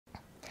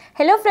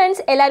Hello friends,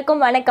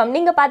 எல்லாருக்கும் வணக்கம்.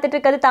 நீங்க பார்த்துட்டு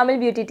இருக்கிறது தமிழ்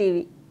பியூட்டி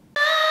டிவி.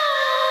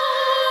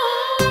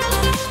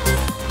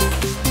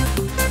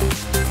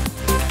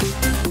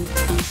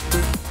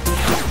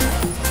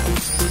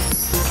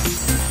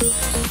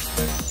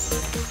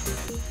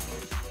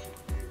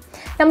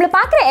 நம்மள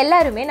பார்க்குற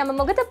எல்லாரும் நம்ம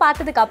முகத்தை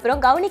பார்த்ததுக்கு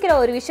அப்புறம் கவனிக்கிற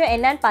ஒரு விஷயம்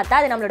என்னன்னு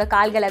பார்த்தா அது நம்மளோட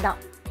கால்களை தான்.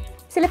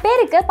 சில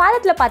பேருக்கு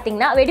பாதத்தில்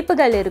பார்த்தீங்கன்னா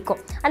வெடிப்புகள் இருக்கும்.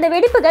 அந்த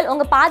வெடிப்புகள்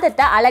உங்கள்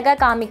பாதத்தை அழகாக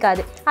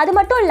காமிக்காது. அது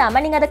மட்டும்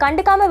இல்லாமல் நீங்கள் அதை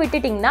கண்டுக்காமல்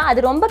விட்டுட்டிங்கன்னா அது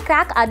ரொம்ப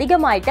கிராக்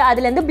அதிகமாகிட்டு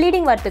அதுலேருந்து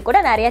ப்ளீடிங் வரதுக்கு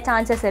கூட நிறைய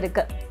சான்சஸ்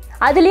இருக்குது.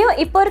 அதுலேயும்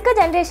இப்போ இருக்க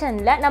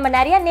ஜென்ரேஷனில் நம்ம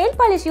நிறையா நெயில்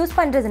பாலிஷ் யூஸ்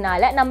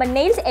பண்ணுறதுனால நம்ம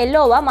நெயில்ஸ்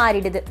எல்லோவாக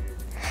மாறிடுது.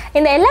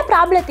 இந்த எல்லா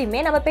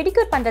ப்ராப்ளத்தையுமே நம்ம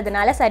பெடிக்யூர்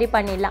பண்ணுறதுனால சரி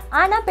பண்ணிடலாம்.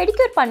 ஆனால்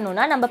பெடிக்யூர்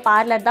பண்ணணுன்னா நம்ம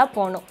பார்லர் தான்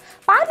போகணும்.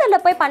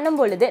 பார்லரில் போய் பண்ணும்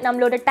பொழுது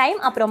நம்மளோட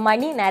டைம் அப்புறம்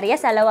மணி நிறைய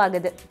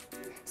செலவாகுது.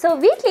 ஸோ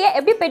வீட்லேயே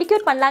எப்படி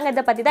பெடிக்யூர்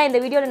பண்ணலாங்கிறத பற்றி தான் இந்த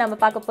வீடியோவில் நம்ம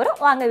பார்க்க போகிறோம்.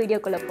 வாங்க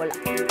வீடியோக்குள்ளே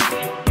போகலாம்.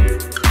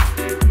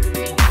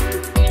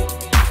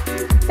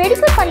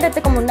 பெடிக்யூர்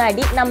பண்ணுறதுக்கு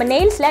முன்னாடி நம்ம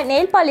நெயில்ஸில்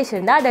நெயில் பாலிஷ்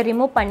இருந்தால் அதை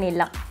ரிமூவ்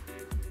பண்ணிடலாம்.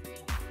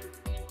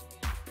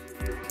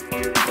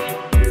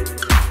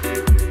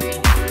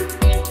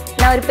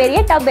 நான் ஒரு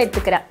பெரிய டப்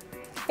எடுத்துக்கிறேன்.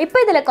 இப்போ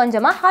இதில்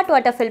கொஞ்சமாக ஹாட்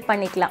வாட்டர் ஃபில்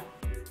பண்ணிக்கலாம்.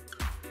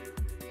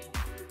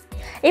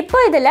 இப்போ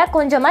இதில்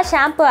கொஞ்சமாக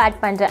ஷாம்பு ஆட்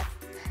பண்ணுறேன்.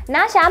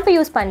 நான் ஷாம்பு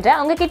யூஸ் பண்ணுறேன்.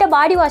 உங்ககிட்ட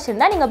பாடி வாஷ்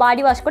இருந்தால் நீங்கள்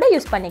பாடி வாஷ் கூட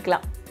யூஸ்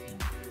பண்ணிக்கலாம்.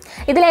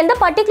 இதில் எந்த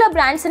பர்டிகுலர்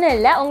பிராண்ட்ஸ்னு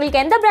இல்லை,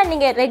 உங்களுக்கு எந்த பிராண்ட்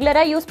நீங்கள்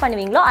ரெகுலராக யூஸ்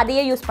பண்ணுவீங்களோ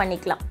அதையே யூஸ்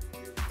பண்ணிக்கலாம்.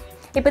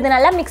 இப்போ இது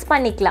நல்லா மிக்ஸ்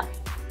பண்ணிக்கலாம்.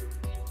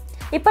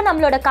 இப்போ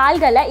நம்மளோட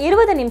கால்களை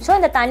 20 நிமிஷம்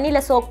இந்த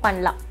தண்ணியில் சோக்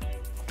பண்ணலாம்.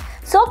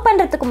 சோக்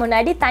பண்ணுறதுக்கு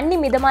முன்னாடி தண்ணி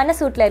மிதமான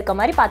சூட்டில் இருக்க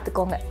மாதிரி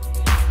பார்த்துக்கோங்க.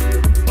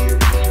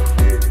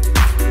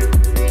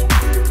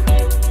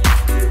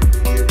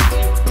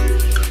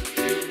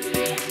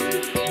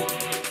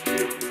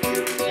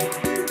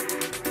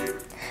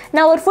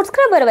 நான் ஒரு ஃபுட்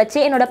ஸ்க்ரப்பரை வச்சு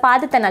என்னோட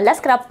பாதத்தை நல்லா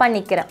ஸ்க்ரப்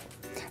பண்ணிக்கிறேன்.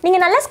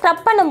 நீங்கள் நல்லா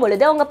ஸ்க்ரப் பண்ணும்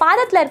பொழுது உங்கள்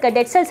பாதத்தில் இருக்க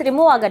டெட் செல்ஸ்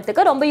ரிமூவ்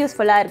ஆகிறதுக்கு ரொம்ப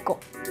யூஸ்ஃபுல்லாக இருக்கும்.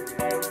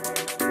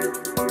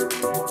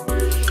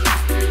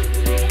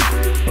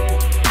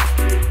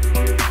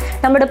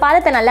 நம்மளோட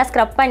பாதத்தை நல்லா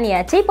ஸ்க்ரப்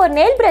பண்ணியாச்சு. இப்போ ஒரு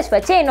நெயில் ப்ரஷ்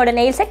வச்சு என்னோட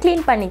நெயில்ஸை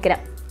க்ளீன்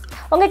பண்ணிக்கிறேன்.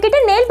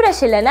 உங்ககிட்ட நெயில்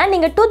ப்ரஷ் இல்லைன்னா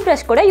நீங்கள் டூத்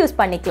ப்ரஷ் கூட யூஸ்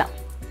பண்ணிக்கலாம்.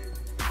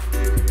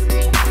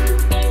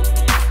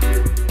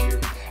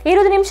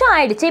 20 நிமிஷம்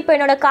ஆயிடுச்சு. இப்போ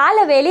என்னோட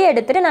காலை வெளியே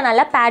எடுத்துகிட்டு நான்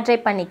நல்லா பேட் ட்ரை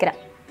பண்ணிக்கிறேன்.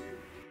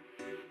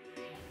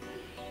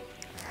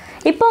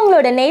 இப்போ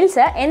உங்களோட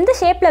நெயில்ஸை எந்த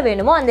ஷேப்பில்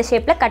வேணுமோ அந்த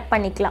ஷேப்பில் கட்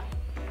பண்ணிக்கலாம்.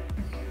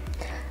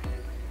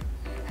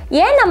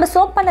 ஏன் நம்ம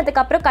சோப்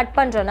பண்ணதுக்கு அப்புறம் கட்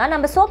பண்ணுறோன்னா,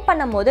 நம்ம சோப்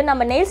பண்ணும் போது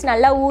நம்ம நெயில்ஸ்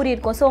நல்லா ஊறி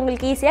இருக்கும். ஸோ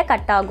உங்களுக்கு ஈஸியாக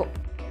கட் ஆகும்.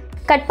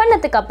 கட்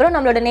பண்ணதுக்கு அப்புறம்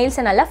நம்மளோட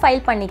நெயில்ஸை நல்லா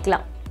ஃபைல்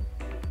பண்ணிக்கலாம்.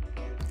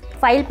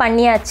 ஃபைல்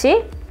பண்ணியாச்சு.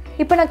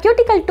 இப்போ நான்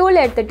கியூட்டிக்கல்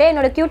டூல் எடுத்துகிட்டு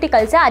என்னோடய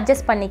கியூட்டிக்கல்ஸை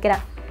அட்ஜஸ்ட்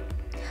பண்ணிக்கிறேன்.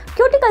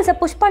 கியூட்டிக்கல்ஸை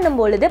புஷ்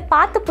பண்ணும்பொழுது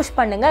பார்த்து புஷ்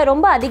பண்ணுங்கள்,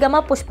 ரொம்ப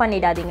அதிகமாக புஷ்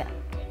பண்ணிடாதீங்க.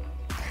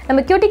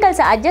 நம்ம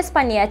கியூட்டிக்கல்ஸை அட்ஜஸ்ட்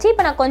பண்ணியாச்சு.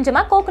 இப்போ நான்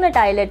கொஞ்சமாக கோகோனட்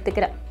ஆயில்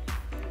எடுத்துக்கிறேன்.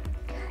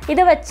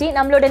 இதை வச்சு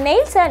நம்மளோட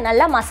நெயில்ஸை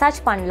நல்லா மசாஜ்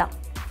பண்ணலாம்.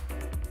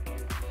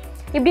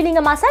 இப்படி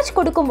நீங்கள் மசாஜ்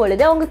கொடுக்கும்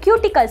பொழுது உங்கள்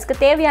கியூட்டிகல்ஸ்க்கு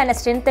தேவையான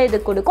ஸ்ட்ரென்த்தை இது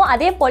கொடுக்கும்.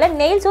 அதே போல்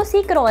நெயில்ஸும்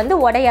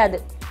சீக்கிரம் உடையாது.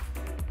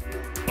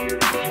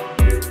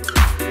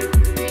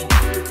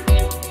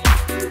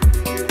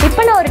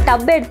 இப்போ நான் ஒரு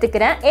டப்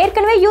எடுத்துக்கிறேன்.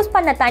 ஏற்கனவே யூஸ்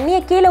பண்ண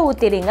தண்ணியை கீழே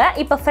ஊற்றிடுங்க.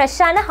 இப்போ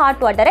ஃப்ரெஷ்ஷான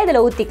ஹாட் வாட்டரை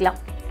இதில் ஊற்றிக்கலாம்.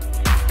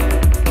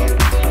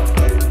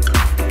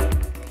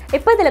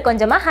 இப்போ இதில்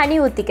கொஞ்சமாக ஹனி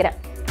ஊற்றிக்கிறேன்.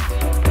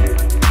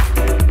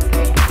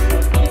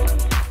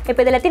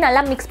 இப்போ இதெல்லாத்தையும்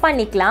நல்லா மிக்ஸ்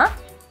பண்ணிக்கலாம்.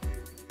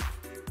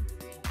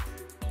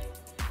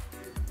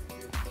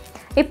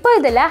 இப்போ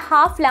இதில்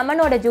ஹாஃப்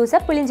லெமனோட ஜூஸை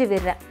புளிஞ்சு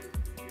விடுறேன்.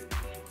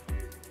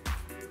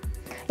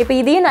 இப்போ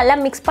இதையும் நல்லா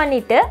மிக்ஸ்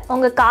பண்ணிவிட்டு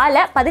உங்கள்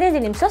காலை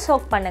 15 நிமிஷம்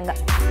சோக் பண்ணுங்க.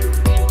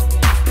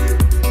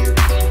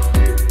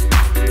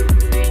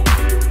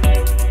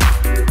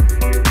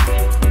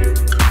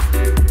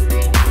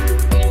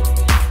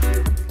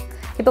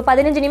 இப்போ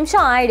 15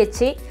 நிமிஷம்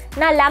ஆயிடுச்சு.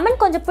 நான் லெமன்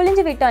கொஞ்சம்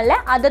புளிஞ்சு விட்டோம்ல,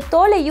 அதை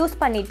தோலை யூஸ்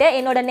பண்ணிவிட்டு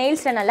என்னோடய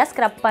நெயில்ஸில் நல்லா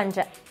ஸ்க்ரப்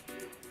பண்ணுறேன்.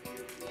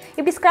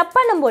 இப்படி ஸ்க்ரப்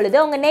பண்ணும் பொழுது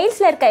உங்கள்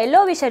நெயில்ஸில் இருக்க எல்லோ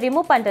விஷயம்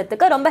ரிமூவ்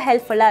பண்ணுறதுக்கு ரொம்ப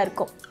ஹெல்ப்ஃபுல்லாக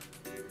இருக்கும்.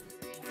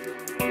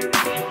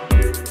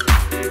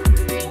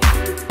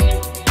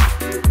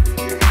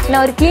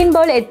 நான் ஒரு க்ளீன்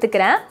பவுல்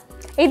எடுத்துக்கிறேன்.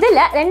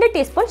 இதில் 2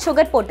 டீஸ்பூன்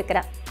சுகர்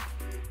போட்டுக்கிறேன்.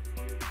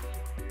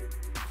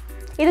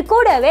 இது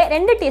கூடவே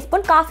 2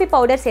 டீஸ்பூன் காஃபி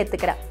பவுடர்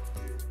சேர்த்துக்கிறேன்.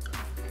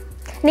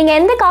 நீங்கள்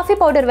எந்த காஃபி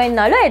பவுடர்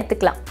வேணுனாலும்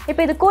எடுத்துக்கலாம்.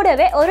 இப்போ இது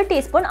கூடவே 1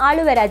 டீஸ்பூன்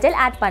ஆலோவேரா ஜெல்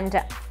ஆட்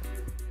பண்ணுறேன்.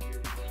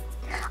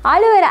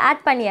 ஆலோவேரா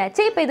ஆட்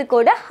பண்ணியாச்சு. இப்போ இது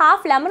கூட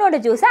ஹாஃப் லெமனோட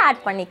ஜூஸை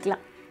ஆட்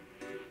பண்ணிக்கலாம்.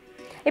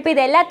 இப்போ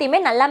இது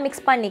எல்லாத்தையுமே நல்லா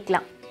மிக்ஸ்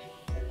பண்ணிக்கலாம்.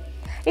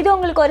 இது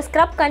உங்களுக்கு ஒரு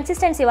ஸ்க்ரப்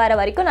கன்சிஸ்டன்சி வர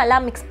வரைக்கும் நல்லா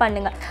மிக்ஸ்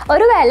பண்ணுங்கள்.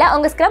 ஒருவேளை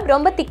உங்கள் ஸ்க்ரப்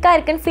ரொம்ப திக்காக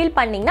இருக்குன்னு ஃபீல்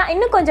பண்ணிங்கன்னா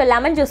இன்னும் கொஞ்சம்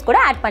லெமன் ஜூஸ் கூட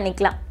ஆட்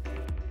பண்ணிக்கலாம்.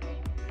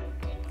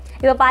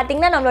 இப்போ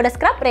பார்த்தீங்கன்னா நம்மளோட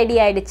ஸ்க்ரப் ரெடி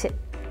ஆகிடுச்சு.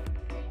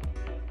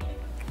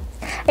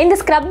 இந்த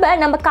ஸ்க்ரப்பை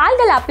நம்ம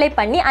கால்களை அப்ளை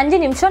பண்ணி 5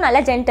 நிமிஷம் நல்லா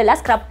ஜென்டலாக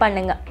ஸ்க்ரப்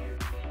பண்ணுங்கள்.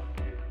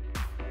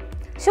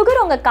 சுகர்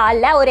உங்கள்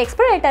காலில் ஒரு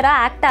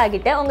எக்ஸ்போலேட்டராக ஆக்ட்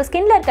ஆகிட்டு உங்கள்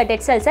ஸ்கின்ல இருக்க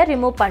டெட் செல்ஸை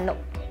ரிமூவ் பண்ணும்.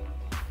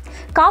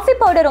 காஃபி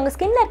பவுடர் உங்கள்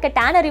ஸ்கின்ல இருக்க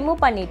டேனை ரிமூவ்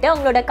பண்ணிவிட்டு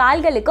உங்களோட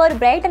கால்களுக்கு ஒரு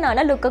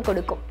பிரைட்டனான லுக்கை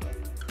கொடுக்கும்.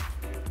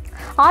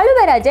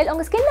 ஆலோவேரா ஜெல்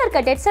உங்கள் ஸ்கின்ல இருக்க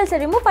டெட் செல்ஸை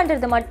ரிமூவ்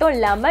பண்ணுறது மட்டும்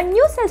இல்லாமல்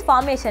நியூ செல்ஸ்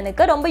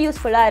ஃபார்மேஷனுக்கு ரொம்ப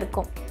யூஸ்ஃபுல்லாக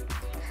இருக்கும்.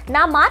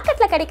 நான்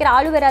மார்க்கெட்டில் கிடைக்கிற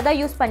ஆலோவேரா தான்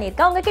யூஸ்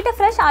பண்ணியிருக்கேன். உங்ககிட்ட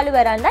ஃப்ரெஷ்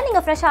ஆலோவேரா இருந்தால்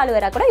நீங்கள் ஃப்ரெஷ்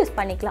ஆலோவேரா கூட யூஸ்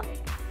பண்ணிக்கலாம்.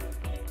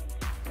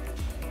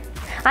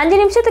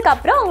 5 நிமிஷத்துக்கு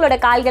அப்புறம் உங்களோட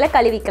கால்களை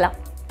கழுவிக்கலாம்.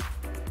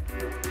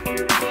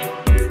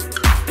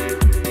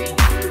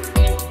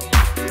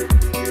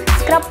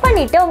 ஸ்க்ரப்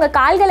பண்ணிவிட்டு உங்கள்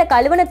கால்களை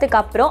கழுவுனதுக்கு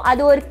அப்புறம்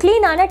அது ஒரு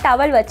க்ளீனான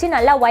டவல் வச்சு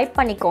நல்லா வைப்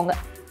பண்ணிக்கோங்க.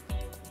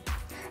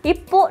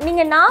 இப்போது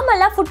நீங்கள்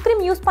நார்மலாக ஃபுட்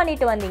க்ரீம் யூஸ்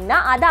பண்ணிட்டு வந்தீங்கன்னா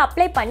அதை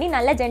அப்ளை பண்ணி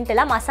நல்லா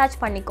ஜென்டலாக மசாஜ்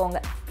பண்ணிக்கோங்க.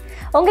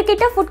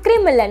 உங்ககிட்ட ஃபுட்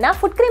க்ரீம் இல்லைன்னா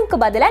ஃபுட் க்ரீமுக்கு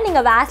பதிலாக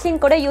நீங்கள்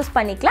வேஸ்லின் கூட யூஸ்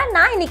பண்ணிக்கலாம்.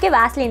 நான் இன்றைக்கி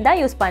வேஸ்லின்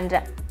தான் யூஸ்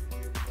பண்ணுறேன்.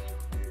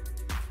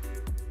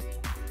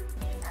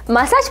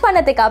 மசாஜ்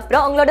பண்ணதுக்கு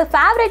அப்புறம் உங்களோட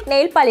ஃபேவரட்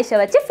நெயில் பாலிஷை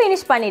வச்சு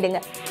ஃபினிஷ்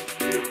பண்ணிடுங்க.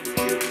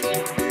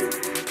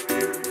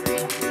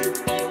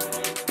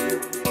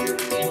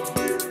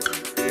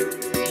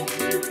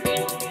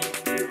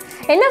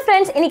 என்ன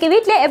ஃப்ரெண்ட்ஸ், இன்றைக்கி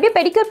வீட்டில் எப்படி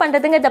பெடிக்யூர்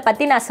பண்ணுறதுங்கிறத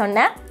பற்றி நான்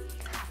சொன்னேன்.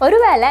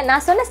 ஒருவேளை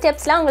நான் சொன்ன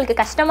ஸ்டெப்ஸ்லாம் உங்களுக்கு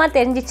கஷ்டமாக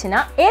தெரிஞ்சிச்சுன்னா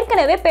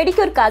ஏற்கனவே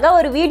பெடிக்யூர்க்காக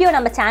ஒரு வீடியோ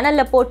நம்ம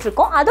சேனலில்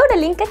போட்டிருக்கோம். அதோட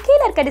லிங்க்கை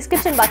கீழே இருக்க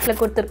டிஸ்கிரிப்ஷன் பாக்ஸில்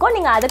கொடுத்துருக்கோம்.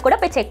 நீங்கள் அதை கூட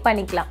போய் செக்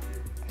பண்ணிக்கலாம்.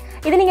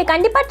 இது நீங்கள்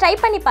கண்டிப்பாக ட்ரை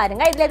பண்ணி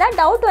பாருங்கள். இதில் ஏதாவது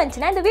டவுட்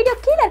வந்துச்சுன்னா இந்த வீடியோ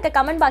கீழே இருக்க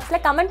கமெண்ட்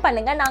பாக்ஸில் கமெண்ட்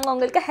பண்ணுங்கள். நாங்கள்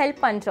உங்களுக்கு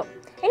ஹெல்ப் பண்ணுறோம்.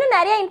 இன்னும்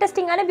நிறைய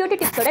இன்ட்ரெஸ்டிங்கான பியூட்டி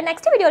டிப்ஸோட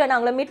நெக்ஸ்ட் வீடியோவில் நான்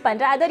உங்களை மீட்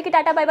பண்ணுறேன். அது வரைக்கும்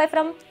tata bye by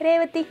from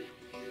Revathi.